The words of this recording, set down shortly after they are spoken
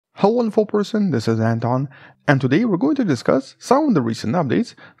Hello wonderful person, this is Anton, and today we're going to discuss some of the recent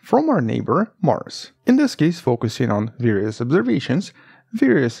updates from our neighbor Mars. In this case focusing on various observations,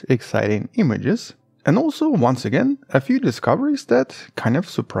 various exciting images, and also once again a few discoveries that kind of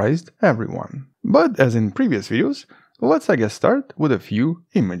surprised everyone. But as in previous videos, let's start with a few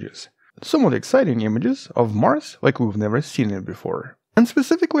images. Somewhat exciting images of Mars like we've never seen it before. And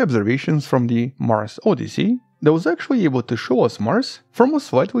specifically observations from the Mars Odyssey that was actually able to show us Mars from a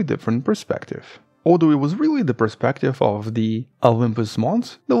slightly different perspective. Although it was really the perspective of the Olympus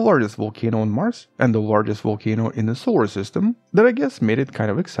Mons, the largest volcano on Mars and the largest volcano in the solar system, that made it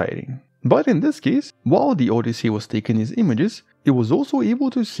kind of exciting. But in this case, while the Odyssey was taking these images, it was also able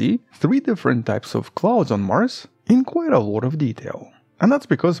to see 3 different types of clouds on Mars in quite a lot of detail. And that's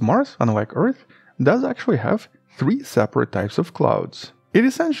because Mars, unlike Earth, does actually have 3 separate types of clouds. It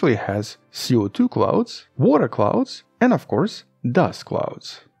essentially has CO2 clouds, water clouds, and of course, dust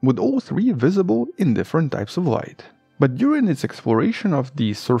clouds, with all 3 visible in different types of light. But during its exploration of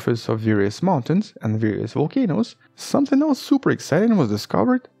the surface of various mountains and various volcanoes, something else super exciting was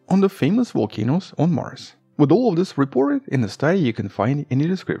discovered on the famous volcanoes on Mars. With all of this reported in the study you can find in the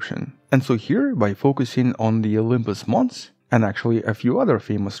description. And so here, by focusing on the Olympus Mons, and actually a few other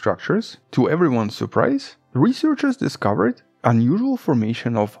famous structures, to everyone's surprise, researchers discovered unusual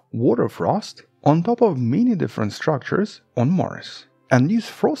formation of water frost on top of many different structures on Mars. And these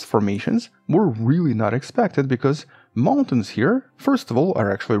frost formations were really not expected because mountains here, first of all,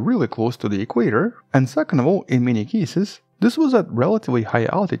 are actually really close to the equator, and second of all, in many cases, this was at relatively high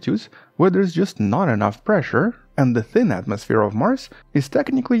altitudes where there's just not enough pressure, and the thin atmosphere of Mars is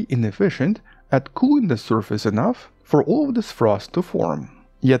technically inefficient at cooling the surface enough for all of this frost to form.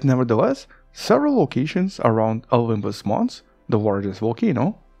 Yet nevertheless, several locations around Olympus Mons, the largest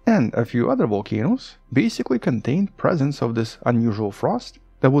volcano, and a few other volcanoes basically contained presence of this unusual frost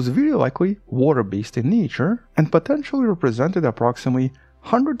that was very likely water-based in nature and potentially represented approximately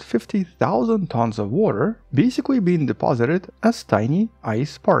 150,000 tons of water basically being deposited as tiny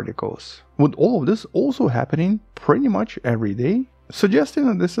ice particles. With all of this also happening pretty much every day, suggesting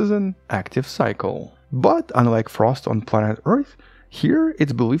that this is an active cycle. But unlike frost on planet Earth, here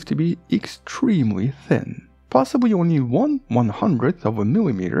it's believed to be extremely thin. Possibly only 1/100th of a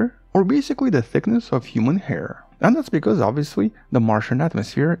millimeter, or basically the thickness of human hair. And that's because obviously the Martian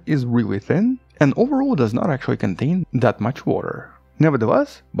atmosphere is really thin and overall does not actually contain that much water.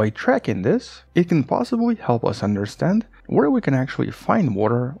 Nevertheless, by tracking this, it can possibly help us understand where we can actually find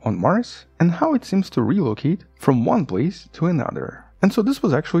water on Mars and how it seems to relocate from one place to another. And so this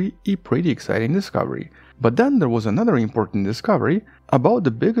was actually a pretty exciting discovery. But then there was another important discovery about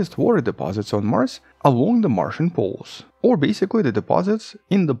the biggest water deposits on Mars along the Martian poles, or basically the deposits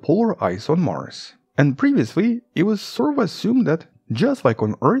in the polar ice on Mars. And previously, it was sort of assumed that, just like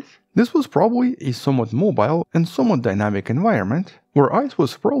on Earth, this was probably a somewhat mobile and somewhat dynamic environment, where ice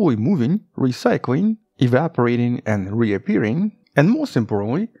was probably moving, recycling, evaporating and reappearing, and most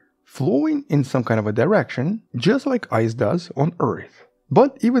importantly, flowing in some kind of a direction, just like ice does on Earth.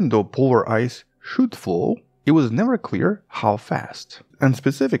 But even though polar ice should flow, it was never clear how fast. And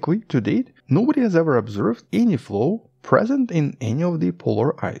specifically, to date, nobody has ever observed any flow present in any of the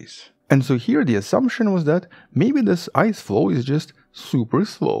polar ice. And so here the assumption was that maybe this ice flow is just super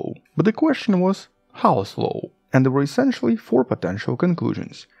slow. But the question was, how slow? And there were essentially 4 potential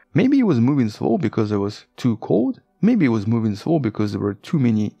conclusions. Maybe it was moving slow because it was too cold, maybe it was moving slow because there were too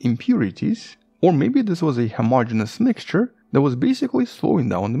many impurities, or maybe this was a homogeneous mixture that was basically slowing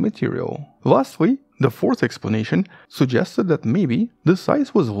down the material. Lastly, the 4th explanation suggested that maybe this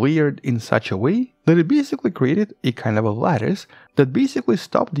ice was layered in such a way that it basically created a kind of a lattice that basically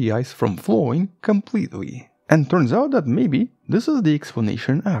stopped the ice from flowing completely. And turns out that maybe this is the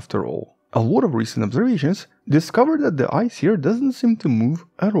explanation after all. A lot of recent observations discovered that the ice here doesn't seem to move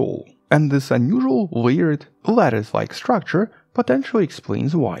at all. And this unusual layered lattice-like structure potentially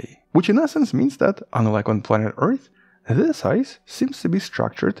explains why. Which in essence means that, unlike on planet Earth, this ice seems to be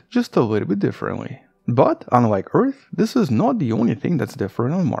structured just a little bit differently. But, unlike Earth, this is not the only thing that's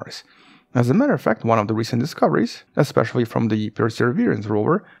different on Mars. As a matter of fact, one of the recent discoveries, especially from the Perseverance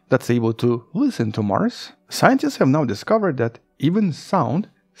rover that's able to listen to Mars, scientists have now discovered that even sound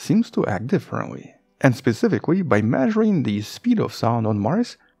seems to act differently. And specifically, by measuring the speed of sound on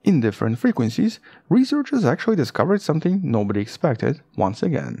Mars in different frequencies, researchers actually discovered something nobody expected once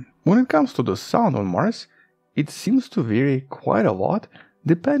again. When it comes to the sound on Mars, it seems to vary quite a lot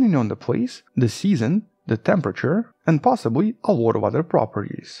depending on the place, the season, the temperature, and possibly a lot of other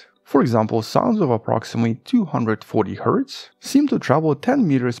properties. For example, sounds of approximately 240 Hz seem to travel 10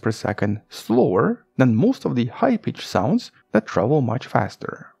 meters per second slower than most of the high-pitched sounds that travel much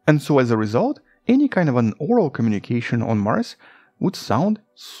faster. And so as a result, any kind of an oral communication on Mars would sound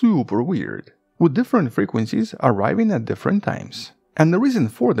super weird, with different frequencies arriving at different times. And the reason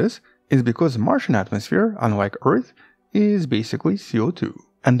for this is because Martian atmosphere, unlike Earth, is basically CO2.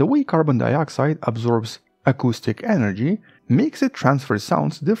 And the way carbon dioxide absorbs acoustic energy makes it transfer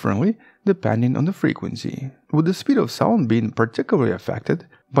sounds differently depending on the frequency, with the speed of sound being particularly affected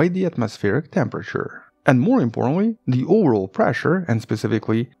by the atmospheric temperature. And more importantly, the overall pressure, and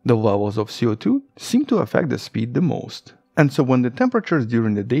specifically the levels of CO2, seem to affect the speed the most. And so when the temperatures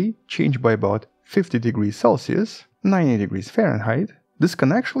during the day change by about 50 degrees Celsius, 90 degrees Fahrenheit, this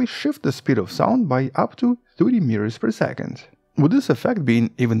can actually shift the speed of sound by up to 30 meters per second, with this effect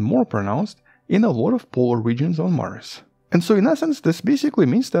being even more pronounced in a lot of polar regions on Mars. And so in essence, this basically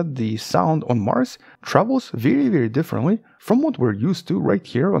means that the sound on Mars travels very differently from what we're used to right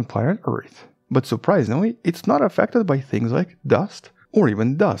here on planet Earth. But surprisingly, it's not affected by things like dust or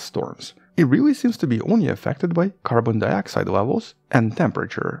even dust storms. It really seems to be only affected by carbon dioxide levels and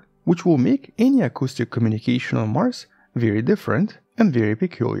temperature, which will make any acoustic communication on Mars very different and very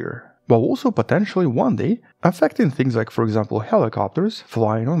peculiar, while also potentially one day affecting things like, for example, helicopters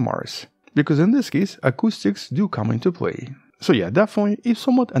flying on Mars, because in this case, acoustics do come into play. So yeah, definitely a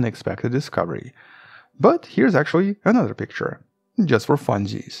somewhat unexpected discovery. But here's actually another picture, just for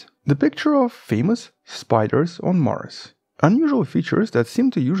funsies. The picture of famous spiders on Mars. Unusual features that seem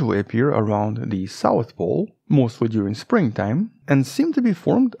to usually appear around the South Pole, mostly during springtime, and seem to be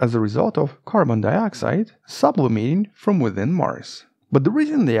formed as a result of carbon dioxide sublimating from within Mars. But the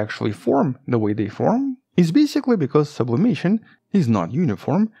reason they actually form the way they form is basically because sublimation is not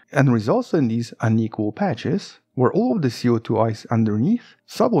uniform and results in these unequal patches where all of the CO2 ice underneath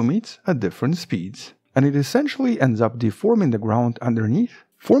sublimates at different speeds. And it essentially ends up deforming the ground underneath,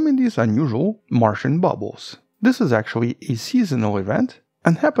 forming these unusual Martian bubbles. This is actually a seasonal event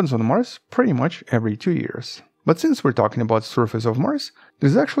and happens on Mars pretty much every 2 years. But since we're talking about surface of Mars,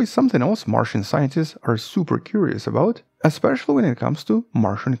 there's actually something else Martian scientists are super curious about, especially when it comes to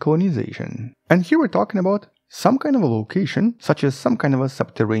Martian colonization. And here we're talking about some kind of a location, such as some kind of a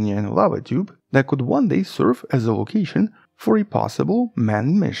subterranean lava tube, that could one day serve as a location for a possible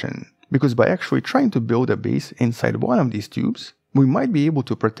manned mission. Because by actually trying to build a base inside one of these tubes, we might be able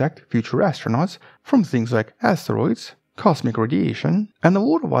to protect future astronauts from things like asteroids, cosmic radiation, and a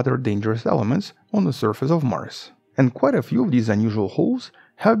lot of other dangerous elements on the surface of Mars. And quite a few of these unusual holes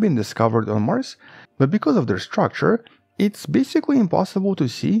have been discovered on Mars, but because of their structure, it's basically impossible to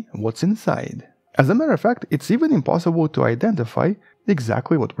see what's inside. As a matter of fact, it's even impossible to identify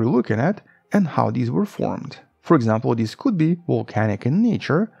exactly what we're looking at and how these were formed. For example, these could be volcanic in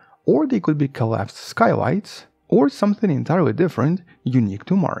nature, or they could be collapsed skylights, or something entirely different, unique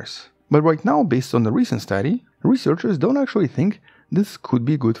to Mars. But right now, based on the recent study, researchers don't actually think this could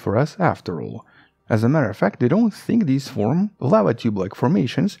be good for us after all. As a matter of fact, they don't think these form lava tube-like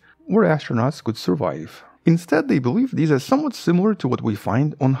formations where astronauts could survive. Instead, they believe these are somewhat similar to what we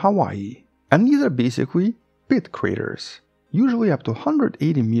find on Hawaii. And these are basically pit craters, usually up to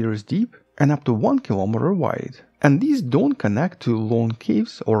 180 meters deep and up to 1 kilometer wide. And these don't connect to lone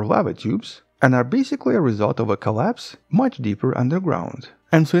caves or lava tubes, and are basically a result of a collapse much deeper underground.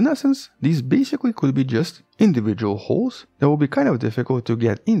 And so in essence, these basically could be just individual holes that will be kind of difficult to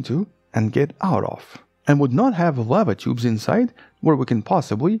get into and get out of, and would not have lava tubes inside where we can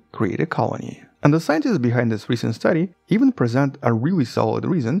possibly create a colony. And the scientists behind this recent study even present a really solid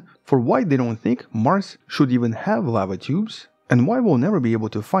reason for why they don't think Mars should even have lava tubes, and why we'll never be able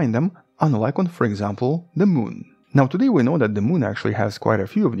to find them, unlike on, for example, the Moon. Now today we know that the Moon actually has quite a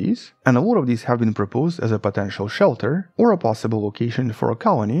few of these, and a lot of these have been proposed as a potential shelter or a possible location for a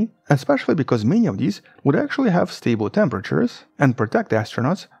colony, especially because many of these would actually have stable temperatures and protect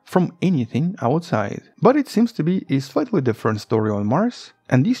astronauts from anything outside. But it seems to be a slightly different story on Mars,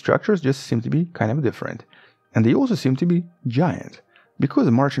 and these structures just seem to be kind of different. And they also seem to be giant.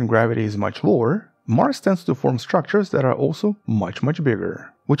 Because Martian gravity is much lower, Mars tends to form structures that are also much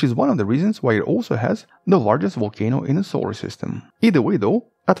bigger, which is one of the reasons why it also has the largest volcano in the solar system. Either way though,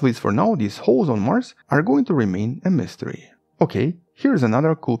 at least for now, these holes on Mars are going to remain a mystery. Okay, here's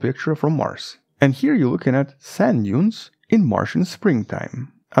another cool picture from Mars. And here you're looking at sand dunes in Martian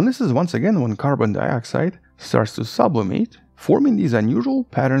springtime. And this is once again when carbon dioxide starts to sublimate, forming these unusual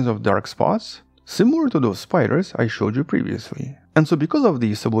patterns of dark spots, similar to those spiders I showed you previously. And so because of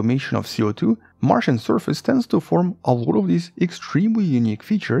the sublimation of CO2, Martian surface tends to form a lot of these extremely unique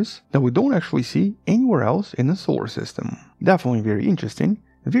features that we don't actually see anywhere else in the solar system. Definitely very interesting,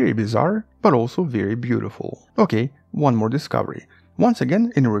 very bizarre, but also very beautiful. Okay, one more discovery. Once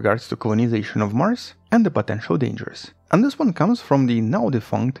again, in regards to colonization of Mars, and the potential dangers. And this one comes from the now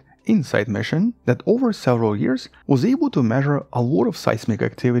defunct InSight mission that over several years was able to measure a lot of seismic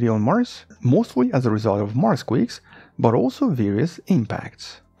activity on Mars, mostly as a result of Marsquakes, but also various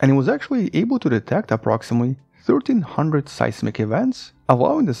impacts. And it was actually able to detect approximately 1,300 seismic events,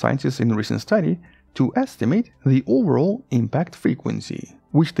 allowing the scientists in a recent study to estimate the overall impact frequency,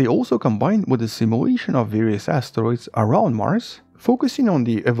 which they also combined with a simulation of various asteroids around Mars, focusing on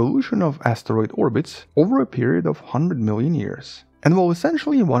the evolution of asteroid orbits over a period of 100 million years. And well,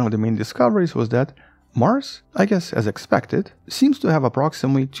 essentially one of the main discoveries was that Mars, I guess as expected, seems to have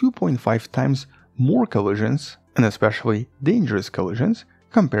approximately 2.5 times more collisions, and especially dangerous collisions,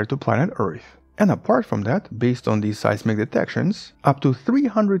 compared to planet Earth. And apart from that, based on these seismic detections, up to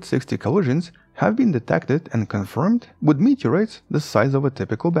 360 collisions have been detected and confirmed with meteorites the size of a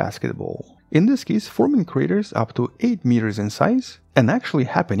typical basketball. In this case, forming craters up to 8 meters in size and actually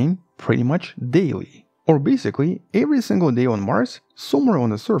happening pretty much daily. Or basically, every single day on Mars, somewhere on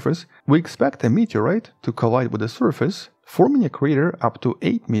the surface, we expect a meteorite to collide with the surface, forming a crater up to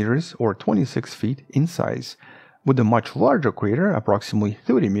 8 meters or 26 feet in size, with a much larger crater, approximately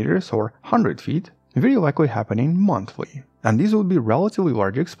 30 meters or 100 feet, very likely happening monthly. And these would be relatively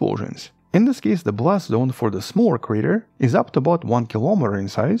large explosions. In this case, the blast zone for the smaller crater is up to about 1 kilometer in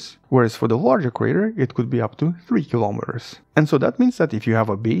size, whereas for the larger crater it could be up to 3 kilometers. And so that means that if you have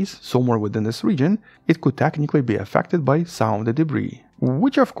a base somewhere within this region, it could technically be affected by some of the debris.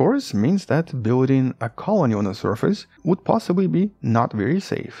 Which of course means that building a colony on the surface would possibly be not very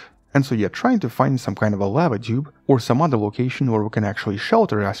safe. And so trying to find some kind of a lava tube or some other location where we can actually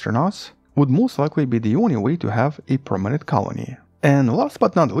shelter astronauts would most likely be the only way to have a permanent colony. And last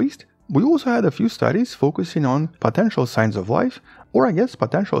but not least, we also had a few studies focusing on potential signs of life, or I guess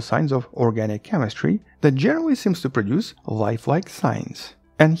potential signs of organic chemistry that generally seems to produce lifelike signs.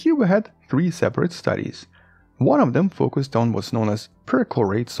 And here we had 3 separate studies. One of them focused on what's known as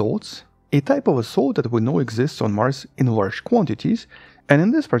perchlorate salts, a type of a salt that we know exists on Mars in large quantities, and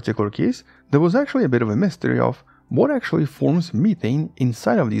in this particular case, there was actually a bit of a mystery of what actually forms methane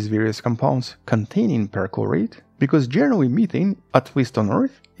inside of these various compounds containing perchlorate, because generally methane, at least on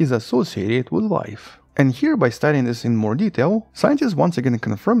Earth, is associated with life. And here, by studying this in more detail, scientists once again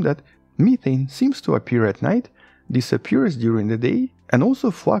confirmed that methane seems to appear at night, disappears during the day, and also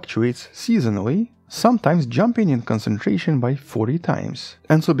fluctuates seasonally, sometimes jumping in concentration by 40 times.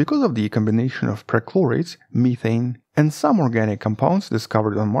 And so because of the combination of perchlorates, methane, and some organic compounds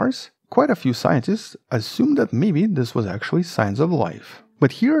discovered on Mars, quite a few scientists assumed that maybe this was actually signs of life.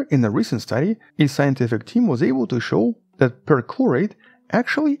 But here, in a recent study, a scientific team was able to show that perchlorate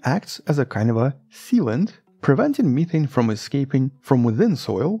actually acts as a kind of a sealant, preventing methane from escaping from within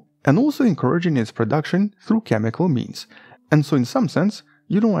soil, and also encouraging its production through chemical means. And so in some sense,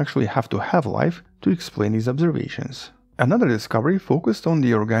 you don't actually have to have life to explain these observations. Another discovery focused on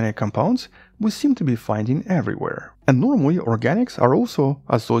the organic compounds we seem to be finding everywhere. And normally organics are also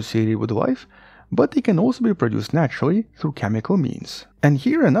associated with life, but they can also be produced naturally through chemical means. And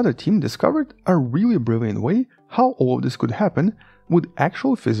here another team discovered a really brilliant way how all of this could happen with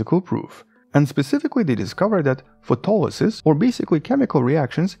actual physical proof. And specifically they discovered that photolysis, or basically chemical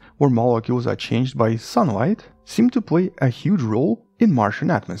reactions where molecules are changed by sunlight, seem to play a huge role in Martian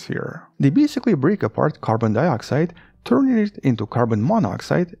atmosphere. They basically break apart carbon dioxide, turning it into carbon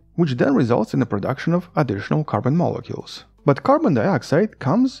monoxide, which then results in the production of additional carbon molecules. But carbon dioxide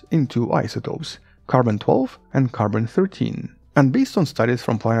comes in 2 isotopes, carbon-12 and carbon-13. And based on studies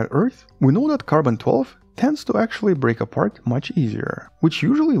from planet Earth, we know that carbon-12 tends to actually break apart much easier, which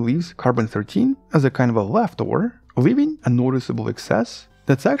usually leaves carbon-13 as a kind of a leftover, leaving a noticeable excess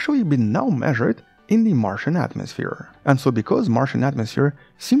that's actually been now measured in the Martian atmosphere. And so because Martian atmosphere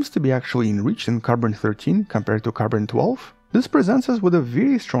seems to be actually enriched in carbon-13 compared to carbon-12, this presents us with a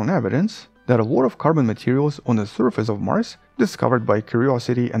very strong evidence that a lot of carbon materials on the surface of Mars, discovered by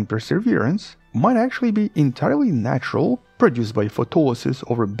Curiosity and Perseverance, might actually be entirely natural, produced by photolysis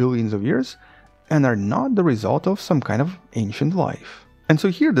over billions of years, and are not the result of some kind of ancient life. And so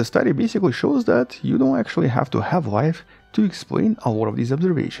here the study basically shows that you don't actually have to have life to explain a lot of these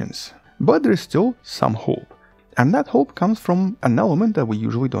observations. But there's still some hope. And that hope comes from an element that we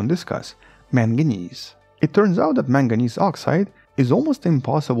usually don't discuss, manganese. It turns out that manganese oxide is almost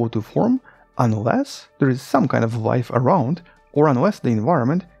impossible to form unless there is some kind of life around, or unless the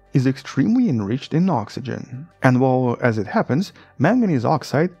environment is extremely enriched in oxygen. And well, as it happens, manganese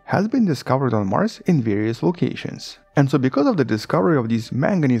oxide has been discovered on Mars in various locations. And so because of the discovery of these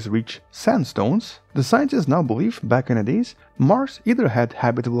manganese-rich sandstones, the scientists now believe back in the days Mars either had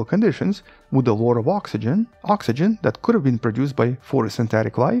habitable conditions with a lot of oxygen that could have been produced by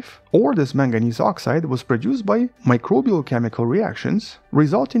photosynthetic life, or this manganese oxide was produced by microbial chemical reactions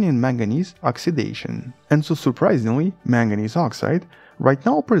resulting in manganese oxidation. And so surprisingly, manganese oxide right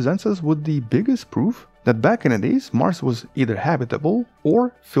now presents us with the biggest proof that back in the days Mars was either habitable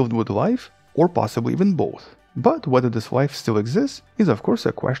or filled with life, or possibly even both. But whether this life still exists is of course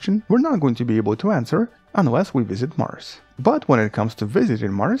a question we're not going to be able to answer unless we visit Mars. But when it comes to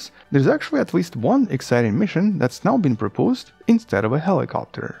visiting Mars, there's actually at least one exciting mission that's now been proposed instead of a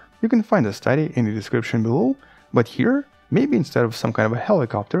helicopter. You can find the study in the description below, but here, maybe instead of some kind of a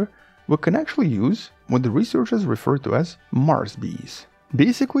helicopter, we can actually use what the researchers refer to as Mars bees.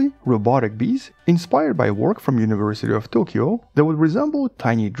 Basically, robotic bees inspired by work from University of Tokyo that would resemble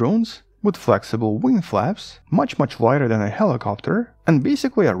tiny drones with flexible wing flaps, much lighter than a helicopter, and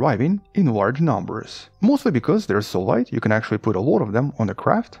basically arriving in large numbers. Mostly because they're so light you can actually put a lot of them on the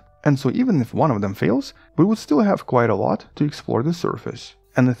craft, and so even if one of them fails, we would still have quite a lot to explore the surface.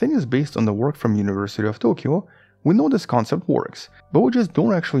 And the thing is, based on the work from University of Tokyo, we know this concept works, but we just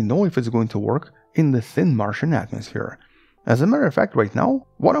don't actually know if it's going to work in the thin Martian atmosphere. As a matter of fact, right now,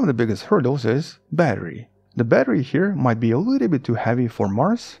 one of the biggest hurdles is battery. The battery here might be a little bit too heavy for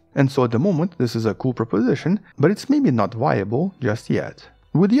Mars, and so at the moment this is a cool proposition, but it's maybe not viable just yet.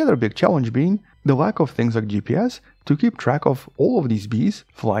 With the other big challenge being the lack of things like GPS to keep track of all of these bees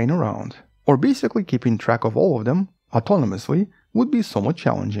flying around. Or basically keeping track of all of them autonomously would be somewhat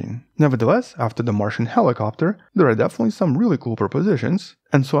challenging. Nevertheless, after the Martian helicopter, there are definitely some really cool propositions,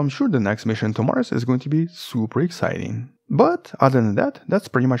 and so I'm sure the next mission to Mars is going to be super exciting. But other than that, that's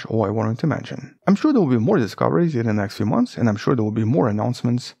pretty much all I wanted to mention. I'm sure there will be more discoveries in the next few months, and I'm sure there will be more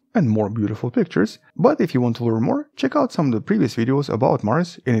announcements and more beautiful pictures. But if you want to learn more, check out some of the previous videos about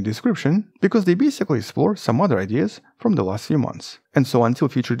Mars in the description, because they basically explore some other ideas from the last few months. And so until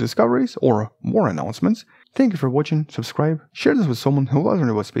future discoveries or more announcements, thank you for watching, subscribe, share this with someone who loves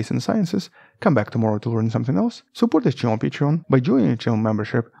learning about space and sciences, come back tomorrow to learn something else, support this channel on Patreon by joining the channel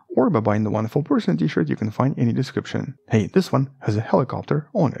membership, or by buying the Wonderful Person t-shirt you can find in the description. Hey, this one has a helicopter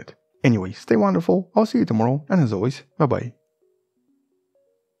on it. Anyway, stay wonderful, I'll see you tomorrow, and as always, bye bye.